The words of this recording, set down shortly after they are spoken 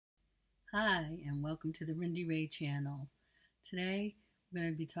Hi, and welcome to the TheRindyrae Channel. Today, we're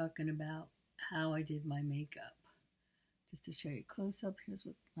going to be talking about how I did my makeup. Just to show you close up, here's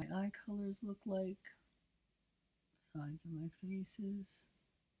what my eye colors look like. Sides of my faces.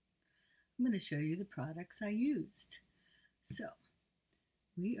 I'm going to show you the products I used. So,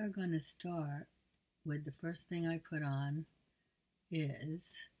 we are going to start with the first thing I put on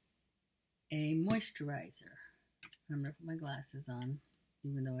is a moisturizer. I'm going to put my glasses on,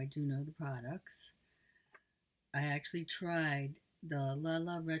 even though I do know the products. I actually tried the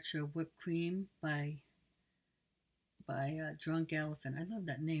La Retro Whipped Cream by Drunk Elephant. I love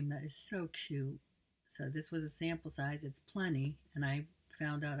that name. That is so cute. So this was a sample size. It's plenty, and I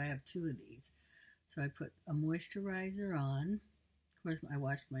found out I have 2 of these. So I put a moisturizer on. Of course, I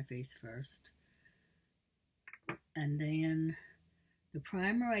washed my face first. And then the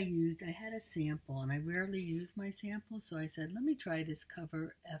primer I used, I had a sample, and I rarely use my sample, so I said, let me try this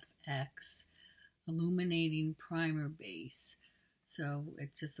Cover FX Illuminating Primer Base. So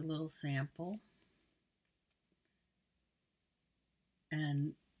it's just a little sample.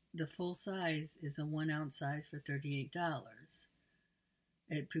 And the full size is a 1-ounce size for $38.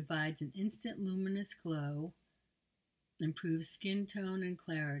 It provides an instant luminous glow, improves skin tone and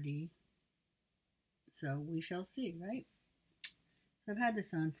clarity. So we shall see, right? I've had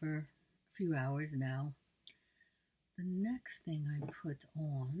this on for a few hours now. The next thing I put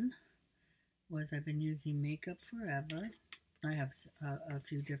on was I've been using Makeup Forever. I have a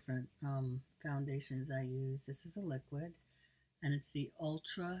few different foundations I use. This is a liquid, and it's the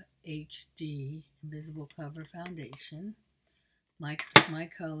Ultra HD Invisible Cover Foundation. My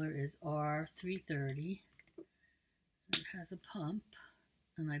color is R330. It has a pump,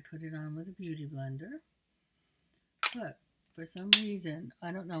 and I put it on with a beauty blender. But for some reason,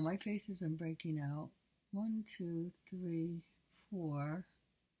 I don't know, my face has been breaking out. 1, 2, 3, 4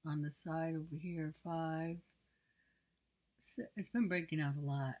 on the side over here, 5. It's been breaking out a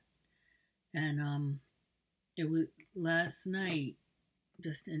lot. And it was last night,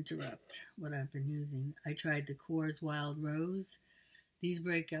 just to interrupt what I've been using, I tried the Coors Wild Rose. These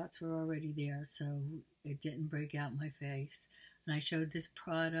breakouts were already there, so it didn't break out my face. And I showed this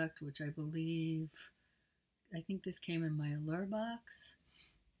product, which I think this came in my Allure box.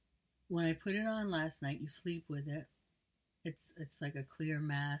 When I put it on last night, you sleep with it. It's like a clear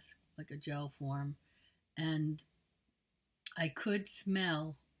mask, like a gel form. And I could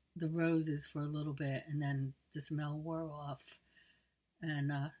smell the roses for a little bit, and then the smell wore off.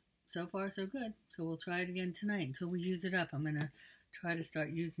 And so far, so good. So we'll try it again tonight until we use it up. I'm going to try to start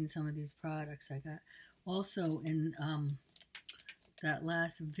using some of these products I got. Also, in that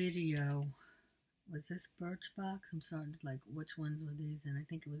last video, was this Birchbox? I'm starting to like, which ones were these? And I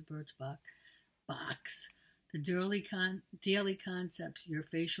think it was Birchbox. The Daily Concepts, your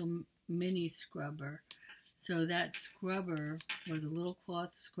facial mini scrubber. So that scrubber was a little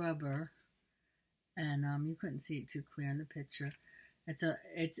cloth scrubber, and you couldn't see it too clear in the picture.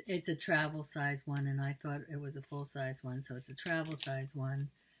 It's a travel size one, and I thought it was a full size one, so it's a travel size one.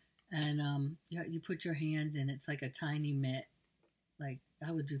 And you put your hands in. It's like a tiny mitt. Like,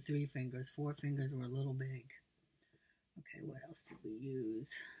 I would do 3 fingers. 4 fingers were a little big. Okay, what else did we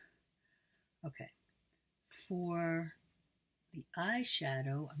use? Okay, for the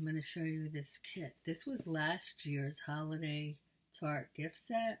eyeshadow, I'm going to show you this kit. This was last year's holiday Tarte gift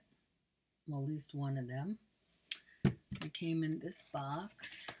set. Well, at least one of them. It came in this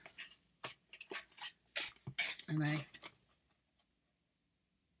box. And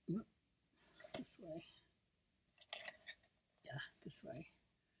this way. Yeah, this way.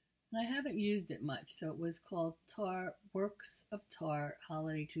 And I haven't used it much, so it was called Tarte Works of Tarte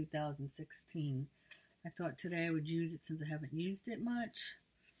Holiday 2016. I thought today I would use it since I haven't used it much.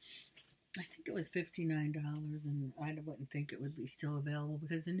 I think it was $59, and I wouldn't think it would be still available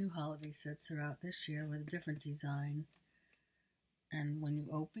because the new holiday sets are out this year with a different design. And when you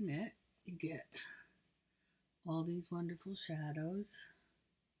open it, you get all these wonderful shadows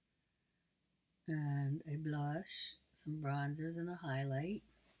and a blush, some bronzers, and a highlight.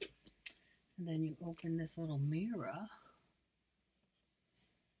 And then you open this little mirror,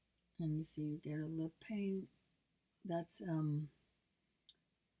 and you see you get a lip paint. That's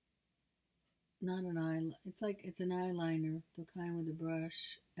not an eyeliner. It's an eyeliner, the kind with a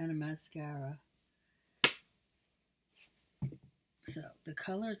brush and a mascara. So the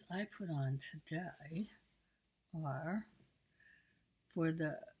colors I put on today are, for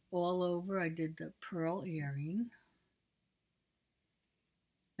the all over, I did the pearl earring.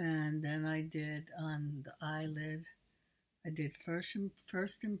 And then I did on the eyelid, I did first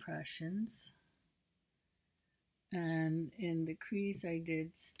impressions. And in the crease, I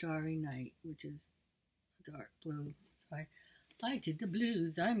did Starry Night, which is dark blue. So I did the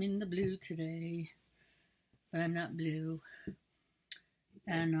blues. I'm in the blue today, but I'm not blue.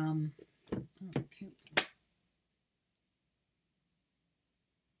 And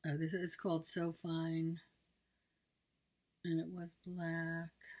it's called So Fine, and it was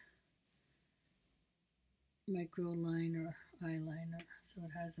black micro liner eyeliner. So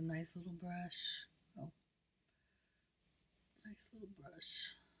it has a nice little brush. Oh, nice little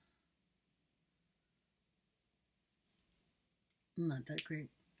brush. Not that great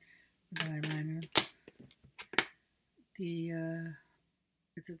with eyeliner.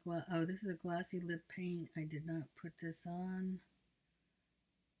 This is a glossy lip paint. I did not put this on.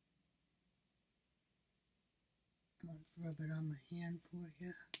 I'll just rub it on my hand for you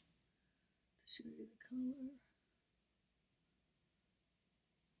to show you the color.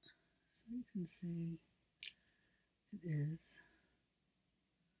 So you can see it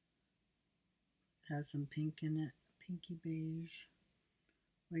has some pink in it, pinky beige,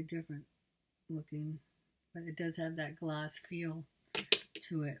 way different looking, but it does have that gloss feel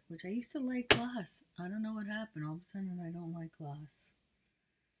to it, which I used to like gloss. I don't know what happened. All of a sudden I don't like gloss.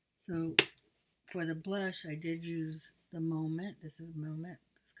 So for the blush, I did use the Moment. This is Moment,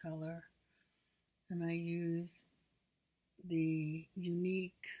 this color. And I used the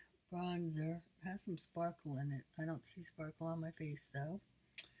Unique bronzer. It has some sparkle in it. I don't see sparkle on my face though.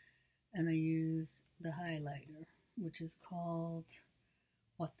 And I used the highlighter, which is called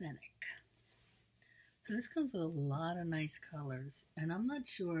Authentic. So this comes with a lot of nice colors. And I'm not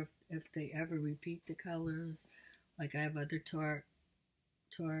sure if they ever repeat the colors. Like I have other Tarte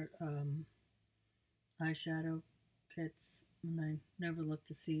eyeshadow kits, and I never looked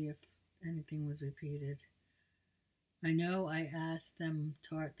to see if anything was repeated. I know I asked them,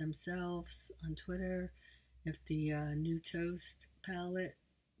 Tarte themselves, on Twitter if the new Toast palette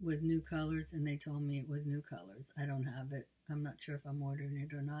was new colors, and they told me it was new colors. I don't have it. I'm not sure if I'm ordering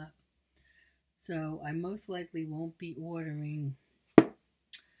it or not. So I most likely won't be ordering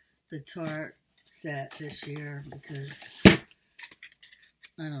the Tarte set this year because,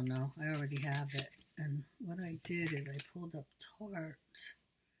 I don't know, I already have it. And what I did is I pulled up Tarte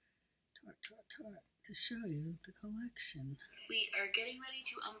to show you the collection. We are getting ready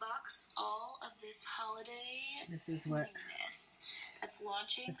to unbox all of this holiday. This is what newness that's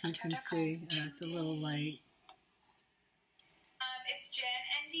launching. If you can see, it's a little light. It's Jen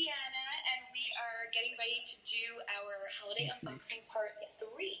and Deanna, and we are getting ready to do our holiday unboxing part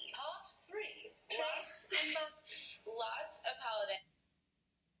 3. Part 3. Twice unboxing. Lots of holiday.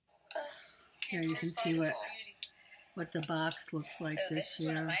 Here you can see what the box looks like this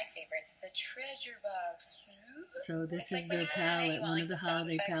year. One of my favorites, the treasure box. So this is the palette, one of the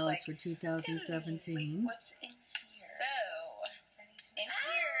holiday palettes for 2017. What's in here? So, in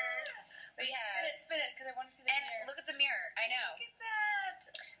here we have. Spin it, because I want to see the mirror. Look at the mirror. I know. Look at that.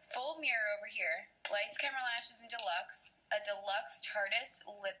 Full mirror over here. Lights, Camera, Lashes, and Deluxe. A deluxe Tarte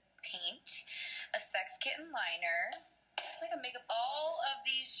lip paint. A Sex Kitten liner. It's like a makeup. All of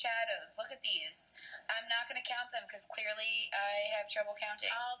these shadows. Look at these. I'm not going to count them because clearly I have trouble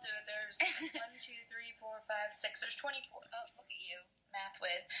counting. I'll do it. There's 1, 2, 3, 4, 5, 6. There's 24. Oh, look at you. Math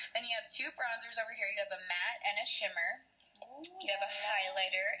whiz. Then you have 2 bronzers over here. You have a matte and a shimmer. Ooh, you have a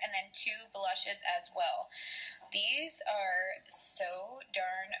highlighter and then 2 blushes as well. These are so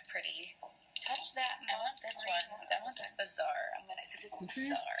darn pretty. Touch that. I want this one. I want this Bazaar. I'm going to, because it's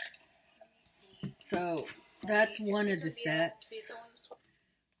Bazaar. Let me see. So that's one of the sets.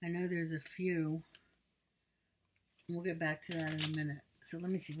 I know there's a few. We'll get back to that in a minute. So let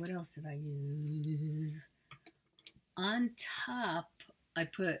me see. What else did I use? On top,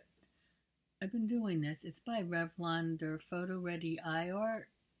 I've been doing this. It's by Revlon. They're Photo Ready Eye Art.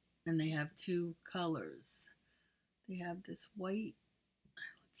 And they have 2 colors. They have this white.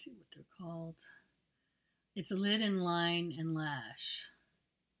 Let's see what they're called. It's a lid and line and lash.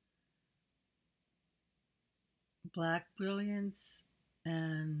 Black Brilliance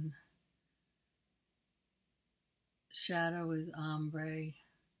and shadow is ombre.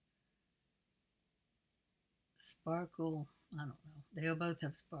 Sparkle, I don't know. They both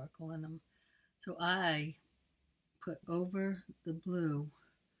have sparkle in them. So I put over the blue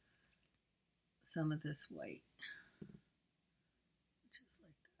some of this white. Just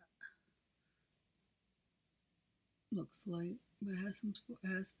like that. Looks light, but it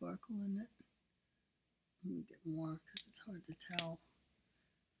has sparkle in it. Let me get more because it's hard to tell.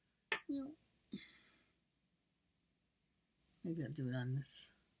 You know, maybe I'll do it on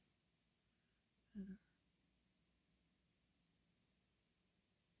this better.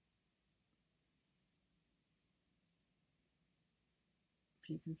 if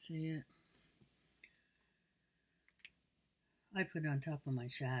you can see it. I put it on top of my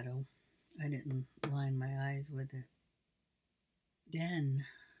shadow. I didn't line my eyes with it. Then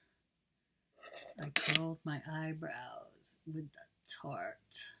I curled my eyebrows with the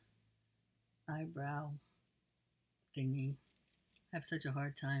Tarte eyebrow thingy. I have such a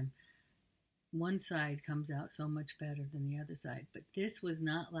hard time. One side comes out so much better than the other side. But this was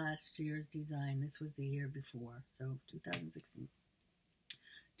not last year's design. This was the year before. So 2016.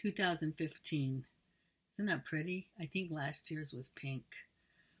 2015. Isn't that pretty? I think last year's was pink.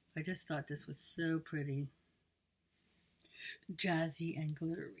 I just thought this was so pretty. Jazzy and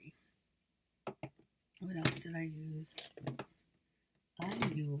glittery. What else did I use? I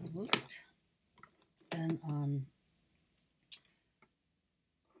used then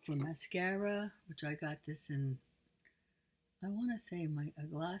for mascara, which I got this in, I want to say a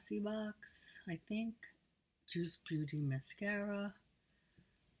glossy box, I think. Juice Beauty mascara.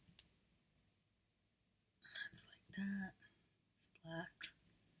 That's like that. It's black.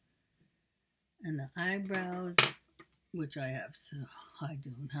 And the eyebrows, which I have, so I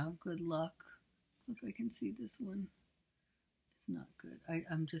don't have good luck. Look, I can see this one. It's not good.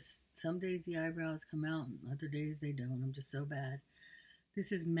 I'm just, some days the eyebrows come out and other days they don't. I'm just so bad.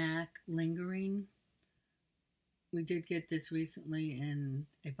 This is MAC Lingering. We did get this recently in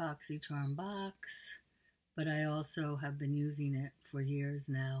a BoxyCharm box, but I also have been using it for years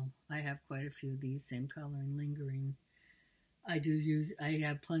now. I have quite a few of these, same color and Lingering. I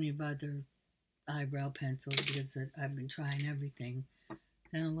have plenty of other eyebrow pencils because I've been trying everything.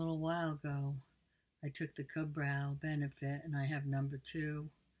 Then a little while ago, I took the Ka-Brow Benefit, and I have number 2,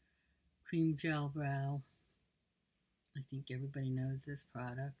 Cream Gel Brow. I think everybody knows this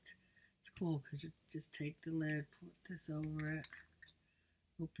product. It's cool because you just take the lid, put this over it,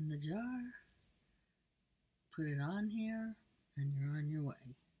 open the jar, put it on here, and you're on your way.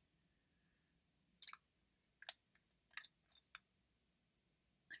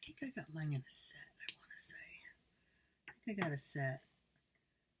 I think I got mine in a set, I want to say. I think I got a set.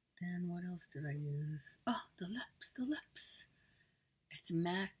 Then what else did I use? Oh, the lips. It's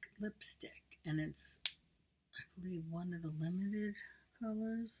MAC lipstick, and it's, I believe, one of the limited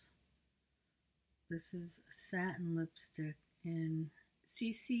colors. This is a satin lipstick in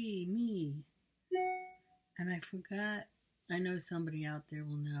CC Me. And I forgot, I know somebody out there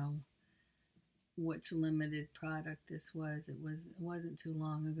will know which limited product this was. It wasn't too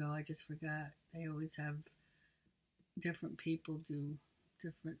long ago. I just forgot. They always have different people do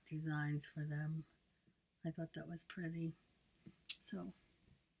different designs for them. I thought that was pretty. So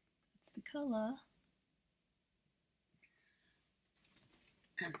that's the color.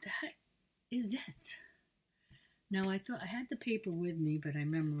 And that is it. Now I thought I had the paper with me, but I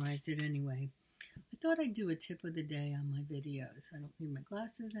memorized it anyway. I thought I'd do a tip of the day on my videos. I don't need my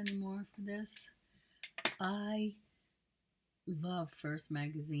glasses anymore for this. I love First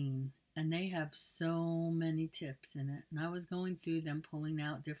Magazine, and they have so many tips in it. And I was going through them, pulling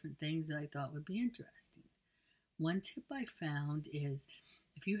out different things that I thought would be interesting. One tip I found is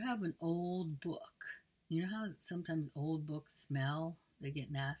if you have an old book, you know how sometimes old books smell? They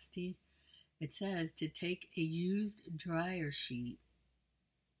get nasty. It says to take a used dryer sheet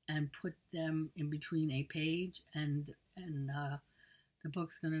and put them in between a page, and the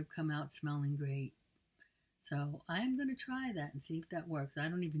book's going to come out smelling great. So I'm going to try that and see if that works. I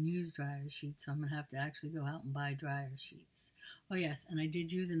don't even use dryer sheets, so I'm going to have to actually go out and buy dryer sheets. Oh yes, and I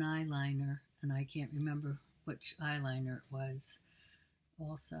did use an eyeliner, and I can't remember which eyeliner it was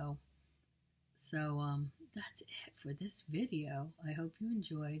also. So that's it for this video. I hope you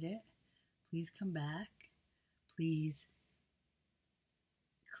enjoyed it. Please come back. Please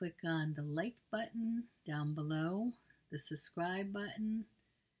click on the like button down below, the subscribe button.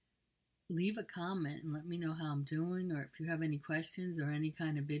 Leave a comment and let me know how I'm doing, or if you have any questions or any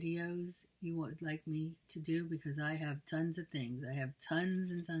kind of videos you would like me to do, because I have tons of things. I have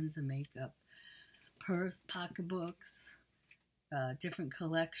tons and tons of makeup, purse, pocketbooks, different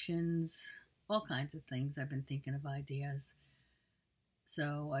collections, all kinds of things. I've been thinking of ideas.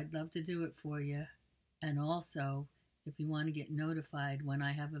 So I'd love to do it for you. And also, if you want to get notified when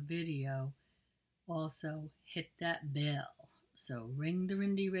I have a video, also hit that bell. So ring the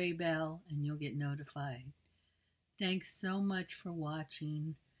TheRindyrae bell and you'll get notified. Thanks so much for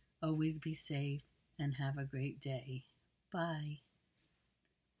watching. Always be safe and have a great day. Bye.